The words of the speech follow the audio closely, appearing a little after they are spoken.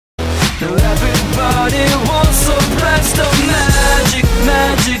Everybody wants some blast of magic,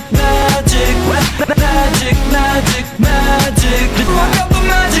 magic, magic, magic, magic, magic. I got the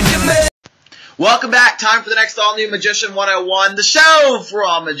magic in me. Welcome back. Time for the next all-new Magician 101, the show for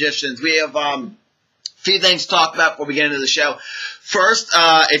all magicians. We have a few things to talk about before we get into the show. First,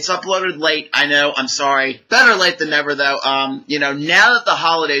 it's uploaded late. I know. I'm sorry. Better late than never, though. You know, now that the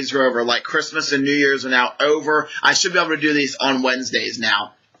holidays are over, like Christmas and New Year's are now over, I should be able to do these on Wednesdays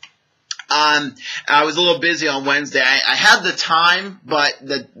now. I was a little busy on Wednesday. I had the time, but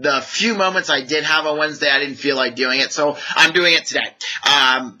the few moments I did have on Wednesday, I didn't feel like doing it, so I'm doing it today.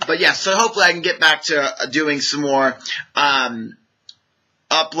 But yeah, so hopefully I can get back to doing some more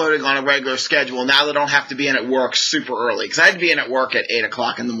uploading on a regular schedule now that I don't have to be in at work super early, because I had to be in at work at 8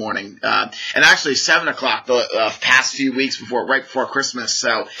 o'clock in the morning, and actually 7 o'clock the past few weeks right before Christmas,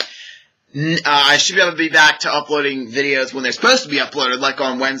 so I should be able to be back to uploading videos when they're supposed to be uploaded, like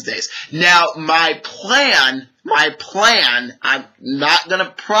on Wednesdays. Now, my plan, I'm not going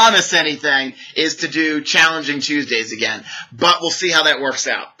to promise anything, is to do Challenging Tuesdays again. But we'll see how that works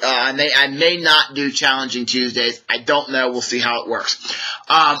out. I may not do Challenging Tuesdays. I don't know. We'll see how it works.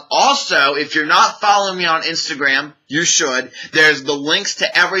 Also, if you're not following me on Instagram, you should. There's the links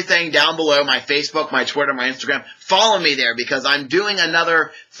to everything down below, my Facebook, my Twitter, my Instagram. Follow me there because I'm doing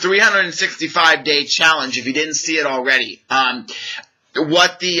another 365-day challenge if you didn't see it already.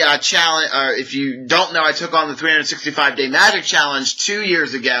 What the challenge, if you don't know, I took on the 365-day magic challenge 2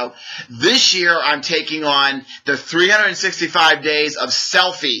 years ago. This year, I'm taking on the 365 days of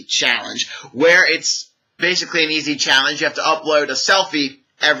selfie challenge, where it's basically an easy challenge. You have to upload a selfie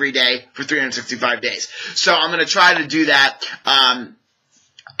every day for 365 days. So I'm going to try to do that.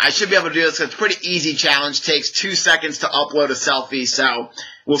 I should be able to do this. It's a pretty easy challenge. Takes 2 seconds to upload a selfie, so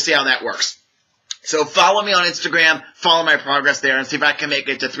we'll see how that works. So follow me on Instagram, follow my progress there, and see if I can make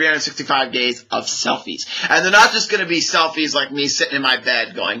it to 365 days of selfies. And they're not just going to be selfies like me sitting in my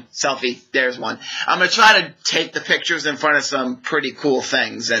bed going, selfie, there's one. I'm going to try to take the pictures in front of some pretty cool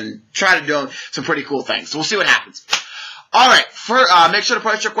things and try to do some pretty cool things. So we'll see what happens. All right, make sure to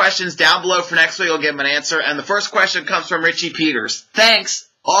post your questions down below for next week. I'll give them an answer. And the first question comes from Richie Peters. Thanks.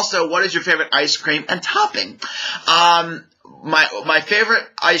 Also, what is your favorite ice cream and topping? My favorite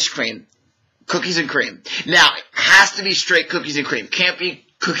ice cream, cookies and cream. Now, it has to be straight cookies and cream. Can't be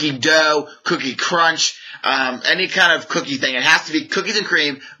cookie dough, cookie crunch, any kind of cookie thing. It has to be cookies and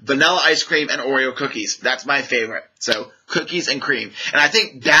cream, vanilla ice cream, and Oreo cookies. That's my favorite. So, cookies and cream. And I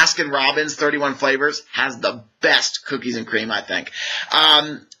think Baskin-Robbins 31 Flavors has the best cookies and cream, I think.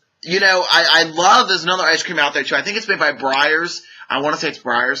 You know, I love, there's another ice cream out there, too. I think it's made by Breyers. I want to say it's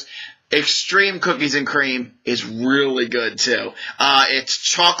Breyers. Extreme Cookies and Cream is really good, too. It's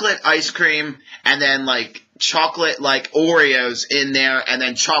chocolate ice cream and then, like, chocolate, like, Oreos in there and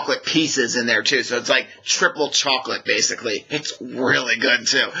then chocolate pieces in there, too. So it's like triple chocolate, basically. It's really good,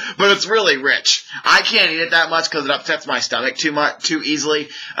 too. But it's really rich. I can't eat it that much because it upsets my stomach too easily.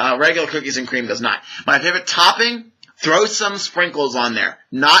 Regular cookies and cream does not. My favorite topping, throw some sprinkles on there.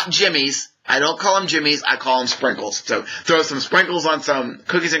 Not Jimmy's. I don't call them Jimmy's, I call them sprinkles. So throw some sprinkles on some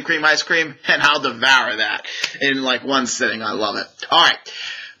cookies and cream ice cream, and I'll devour that in like one sitting. I love it. All right.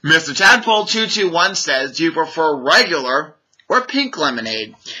 Mr. Tadpole221 says, do you prefer regular or pink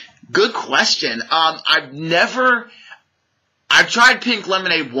lemonade? Good question. I've tried pink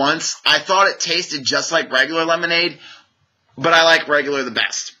lemonade once. I thought it tasted just like regular lemonade, but I like regular the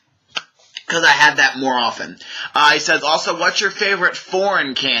best, because I have that more often. He says, also, what's your favorite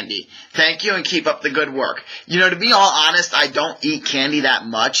foreign candy? Thank you and keep up the good work. You know, to be all honest, I don't eat candy that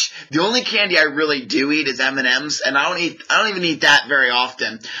much. The only candy I really do eat is M&M's, and I don't even eat that very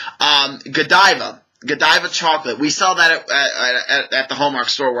often. Godiva chocolate. We sell that at the Hallmark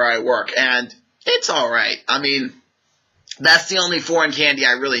store where I work, and it's alright. I mean, that's the only foreign candy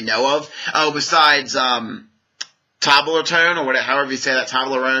I really know of. Oh, besides, Toblerone, or whatever, however you say that,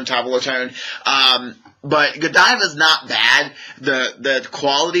 Toblerone. But Godiva's not bad, the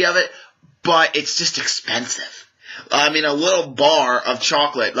quality of it, but it's just expensive. I mean, a little bar of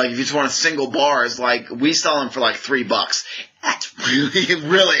chocolate, like if you just want a single bar, is like, we sell them for like $3. That's really,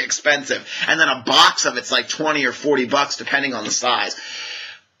 really expensive. And then a box of it's like 20 or 40 bucks, depending on the size.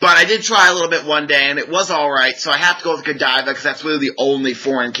 But I did try a little bit one day, and it was alright, so I have to go with Godiva, because that's really the only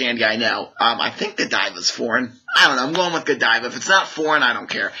foreign candy I know. I think Godiva's foreign. I don't know, I'm going with Godiva. If it's not foreign, I don't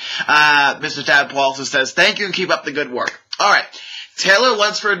care. Mr. Tadpole also says, thank you and keep up the good work. Alright, Taylor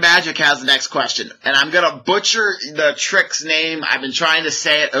Lunsford Magic has the next question, and I'm going to butcher the trick's name. I've been trying to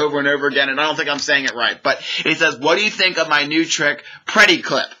say it over and over again, and I don't think I'm saying it right. But he says, what do you think of my new trick, Pretty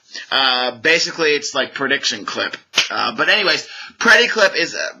Clip? Basically, it's like prediction clip. But anyways, Pretty Clip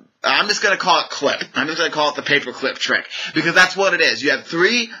is I'm just going to call it clip. I'm just going to call it the paper clip trick because that's what it is. You have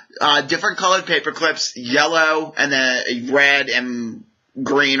 3 different colored paper clips, yellow and then red and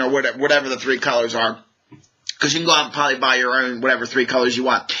green or whatever the 3 colors are. Because you can go out and probably buy your own whatever 3 colors you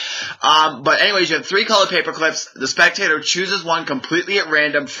want. But anyways, you have 3 colored paper clips. The spectator chooses one completely at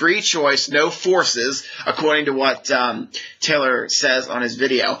random, free choice, no forces, according to what Taylor says on his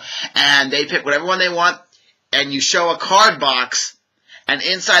video. And they pick whatever one they want, and you show a card box. And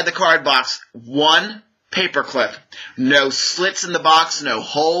inside the card box, 1 paper clip. No slits in the box, no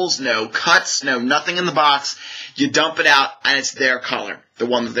holes, no cuts, no nothing in the box. You dump it out, and it's their color, the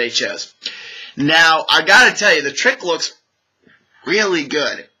one that they chose. Now, I gotta tell you, the trick looks really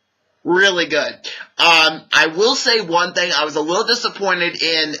good. Really good. I will say one thing. I was a little disappointed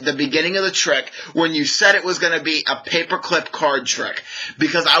in the beginning of the trick when you said it was going to be a paperclip card trick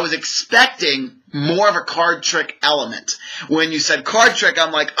because I was expecting more of a card trick element. When you said card trick,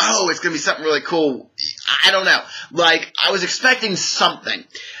 I'm like, oh, it's going to be something really cool. I don't know. Like, I was expecting something.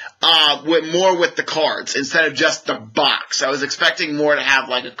 With the cards instead of just the box. I was expecting more to have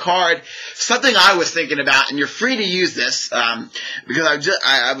like a card. Something I was thinking about, and you're free to use this because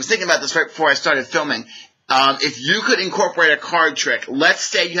I was thinking about this right before I started filming. If you could incorporate a card trick, let's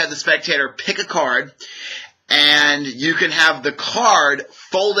say you had the spectator pick a card, and you can have the card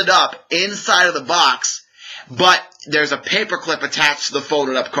folded up inside of the box, but there's a paper clip attached to the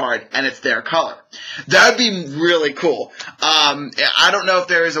folded up card, and it's their color. That would be really cool. I don't know if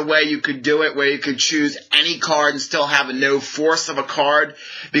there is a way you could do it where you could choose any card and still have a no force of a card,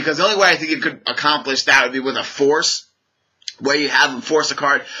 because the only way I think you could accomplish that would be with a force, where you have them force a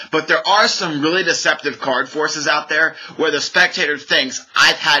card. But there are some really deceptive card forces out there where the spectator thinks,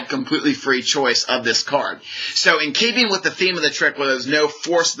 I've had completely free choice of this card. So in keeping with the theme of the trick where there's no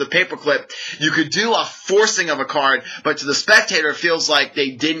force of the paperclip, you could do a forcing of a card, but to the spectator it feels like they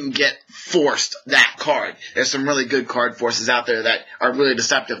didn't get forced that card. There's some really good card forces out there that are really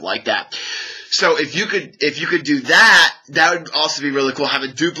deceptive like that. So if you could do that, that would also be really cool. Have a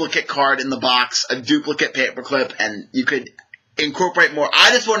duplicate card in the box, a duplicate paperclip, and you could incorporate more.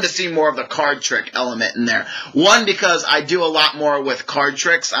 I just wanted to see more of the card trick element in there. One, because I do a lot more with card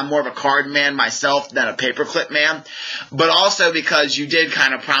tricks. I'm more of a card man myself than a paperclip man. But also because you did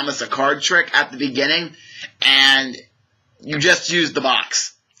kind of promise a card trick at the beginning, and you just used the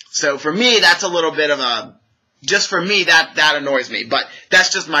box. So for me, that's a little bit of a... Just for me, that annoys me. But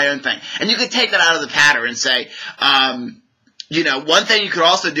that's just my own thing. And you could take that out of the pattern and say... you know, one thing you could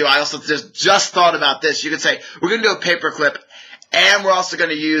also do, I also just thought about this. You could say, we're going to do a paperclip, and we're also going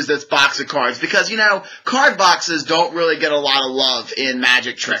to use this box of cards. Because, you know, card boxes don't really get a lot of love in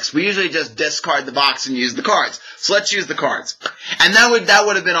magic tricks. We usually just discard the box and use the cards. So let's use the cards. And that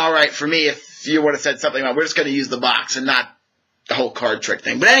would have been all right for me if you would have said something about, we're just going to use the box and not the whole card trick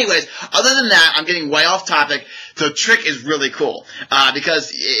thing. But anyways, other than that, I'm getting way off topic. The trick is really cool.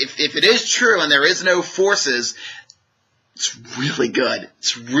 Because if it is true and there is no forces... It's really good.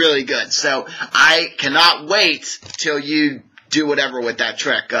 It's really good. So I cannot wait till you do whatever with that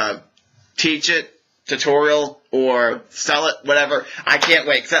trick. Teach it, tutorial, or sell it, whatever. I can't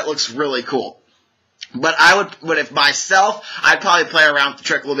wait because that looks really cool. But if myself, I'd probably play around with the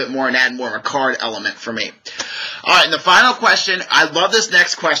trick a little bit more and add more of a card element for me. All right, and the final question. I love this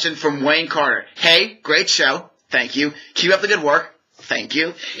next question from Wayne Carter. Hey, great show. Thank you. Keep up the good work. Thank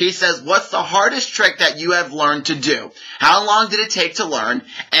you. He says, what's the hardest trick that you have learned to do? How long did it take to learn?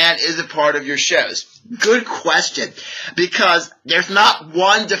 And is it part of your shows? Good question. Because there's not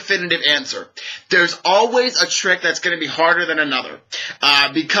one definitive answer. There's always a trick that's going to be harder than another.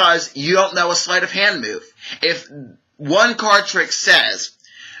 Because you don't know a sleight of hand move. If one card trick says,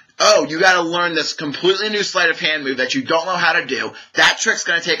 oh, you got to learn this completely new sleight of hand move that you don't know how to do, that trick's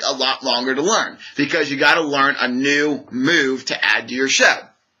going to take a lot longer to learn because you got to learn a new move to add to your show.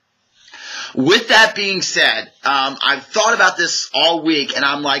 With that being said, I've thought about this all week, and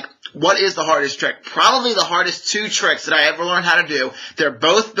I'm like, what is the hardest trick? Probably the hardest 2 tricks that I ever learned how to do. They're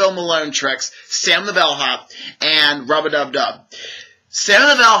both Bill Malone tricks, Sam the Bellhop and Rub-a-Dub-Dub. Sam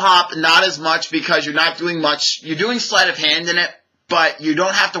the Bellhop, not as much because you're not doing much. You're doing sleight of hand in it, but you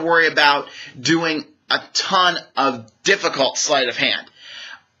don't have to worry about doing a ton of difficult sleight of hand,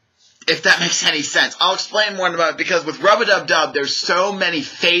 if that makes any sense. I'll explain more about it because with Rub-a-Dub-Dub, there's so many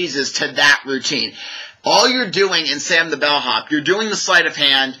phases to that routine. All you're doing in Sam the Bellhop, you're doing the sleight of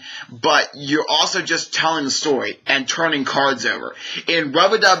hand, but you're also just telling the story and turning cards over. In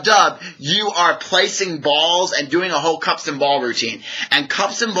Rub-a-Dub-Dub, you are placing balls and doing a whole cups and ball routine. And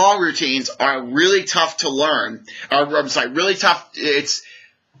cups and ball routines are really tough to learn. Really tough.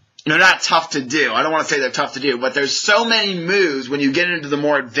 they're not tough to do. I don't want to say they're tough to do, but there's so many moves when you get into the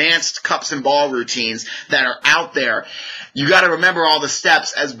more advanced cups and ball routines that are out there. You got to remember all the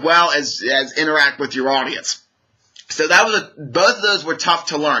steps as well as interact with your audience. So both of those were tough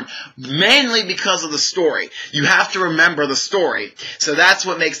to learn, mainly because of the story. You have to remember the story. So that's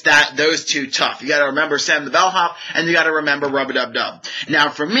what makes those two tough. You got to remember Sam the Bellhop, and you got to remember Rub-a-Dub-Dub. Now,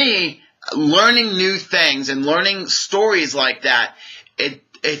 for me, learning new things and learning stories like that,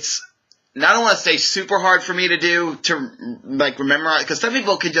 it's, I don't want to say super hard for me to do, to like remember, because some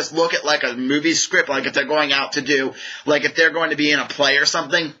people can just look at like a movie script, like if they're going out to do, like if they're going to be in a play or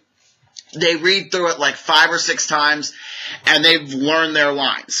something, they read through it like 5 or 6 times, and they've learned their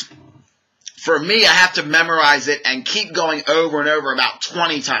lines. For me, I have to memorize it and keep going over and over about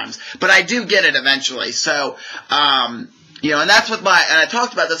 20 times, but I do get it eventually. So, you know, and that's and I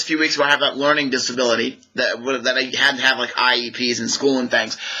talked about this a few weeks ago. I have that learning disability that I had to have like IEPs in school and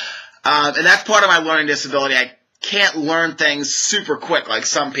things. And that's part of my learning disability. I can't learn things super quick like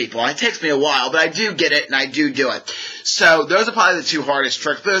some people. It takes me a while, but I do get it and I do it. So those are probably the 2 hardest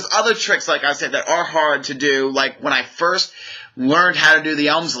tricks. But there's other tricks, like I said, that are hard to do. Like when I first learned how to do the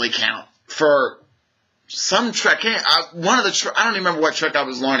Elmsley count for some trick. I don't even remember what trick I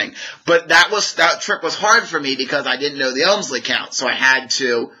was learning, but that trick was hard for me because I didn't know the Elmsley count, so I had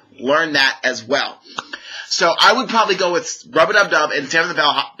to learn that as well. So I would probably go with Rub-a-Dub-Dub and Sam the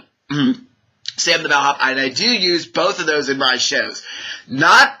Bellhop. Sam the Bellhop, and I do use both of those in my shows.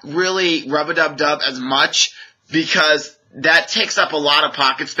 Not really Rub-a-Dub-Dub as much because that takes up a lot of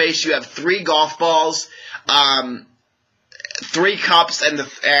pocket space. You have 3 golf balls, 3 cups, and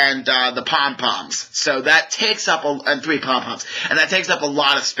the pom-poms. So that takes up and 3 pom-poms, and that takes up a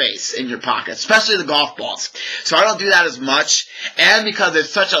lot of space in your pocket, especially the golf balls. So I don't do that as much, and because it's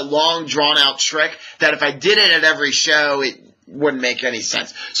such a long, drawn-out trick that if I did it at every show, it wouldn't make any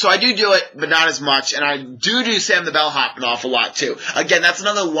sense. So I do it, but not as much, and I do Sam the Bellhop an awful lot too. Again, that's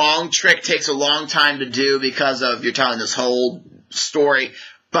another long trick, takes a long time to do because of you're telling this whole story,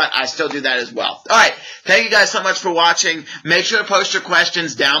 but I still do that as well. Alright, thank you guys so much for watching. Make sure to post your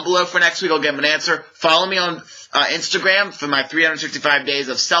questions down below for next week. I'll give them an answer. Follow me on Instagram for my 365 days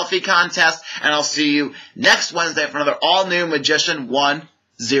of selfie contest, and I'll see you next Wednesday for another all-new Magician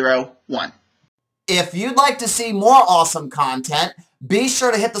 101. If you'd like to see more awesome content, be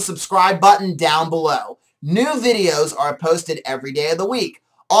sure to hit the subscribe button down below. New videos are posted every day of the week.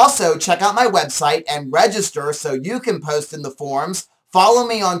 Also, check out my website and register so you can post in the forums. Follow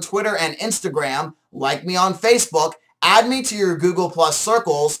me on Twitter and Instagram, like me on Facebook, add me to your Google Plus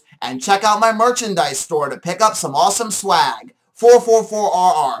circles, and check out my merchandise store to pick up some awesome swag.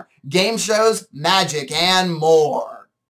 444RR, game shows, magic, and more.